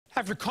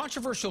After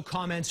controversial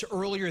comments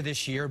earlier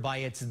this year by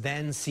its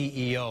then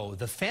CEO,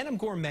 the Phantom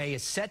Gourmet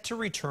is set to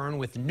return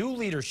with new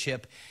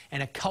leadership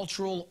and a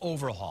cultural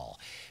overhaul.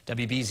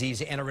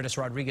 WBZ's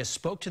Anaridis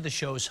spoke to the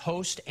show's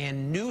host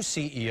and new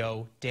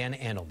CEO, Dan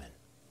Andelman.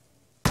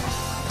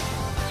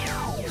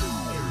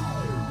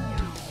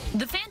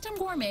 The Phantom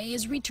Gourmet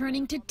is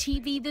returning to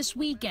TV this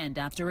weekend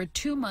after a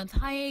 2-month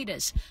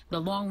hiatus.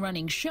 The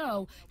long-running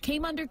show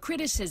came under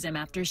criticism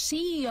after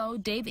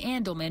CEO Dave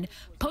Andelman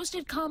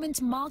posted comments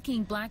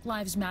mocking Black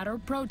Lives Matter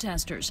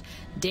protesters.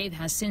 Dave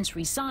has since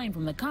resigned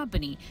from the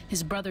company.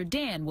 His brother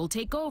Dan will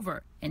take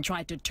over and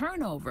try to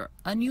turn over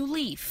a new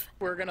leaf.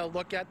 We're going to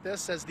look at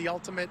this as the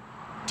ultimate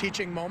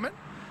teaching moment,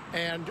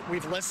 and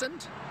we've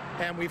listened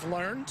and we've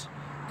learned,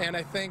 and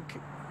I think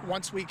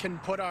once we can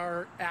put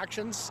our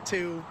actions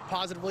to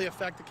positively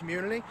affect the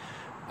community,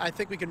 I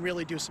think we can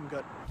really do some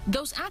good.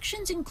 Those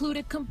actions include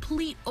a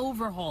complete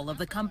overhaul of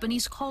the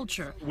company's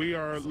culture. We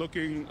are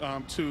looking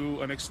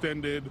to an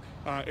extended,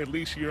 at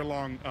least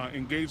year-long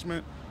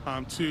engagement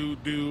to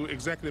do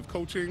executive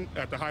coaching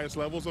at the highest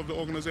levels of the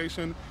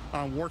organization,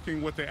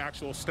 working with the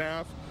actual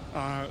staff,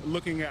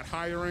 looking at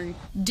hiring.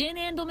 Dan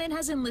Andelman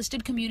has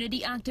enlisted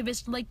community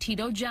activists like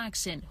Tito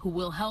Jackson, who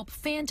will help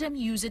Phantom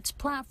use its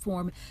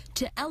platform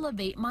to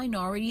elevate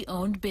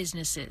minority-owned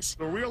businesses.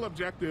 The real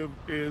objective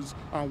is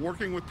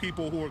working with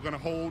people who are going to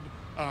hold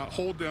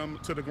them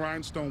to the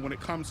grindstone when it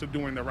comes to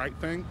doing the right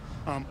thing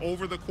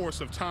over the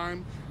course of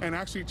time, and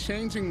actually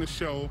changing the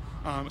show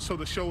so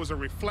the show is a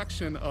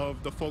reflection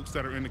of the folks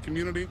that are in the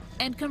community.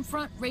 And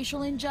confront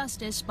racial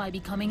injustice by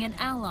becoming an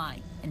ally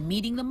and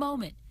meeting the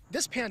moment.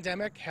 This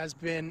pandemic has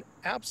been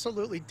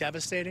absolutely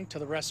devastating to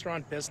the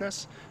restaurant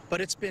business, but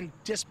it's been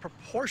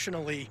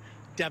disproportionately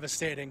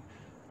devastating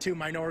to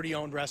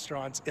minority-owned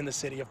restaurants in the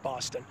city of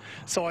Boston.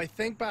 So I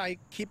think by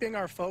keeping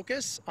our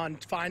focus on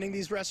finding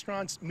these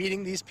restaurants,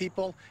 meeting these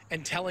people,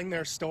 and telling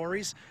their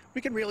stories,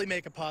 we can really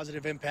make a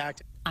positive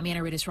impact. I'm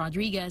Anaridis,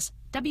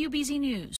 WBZ News.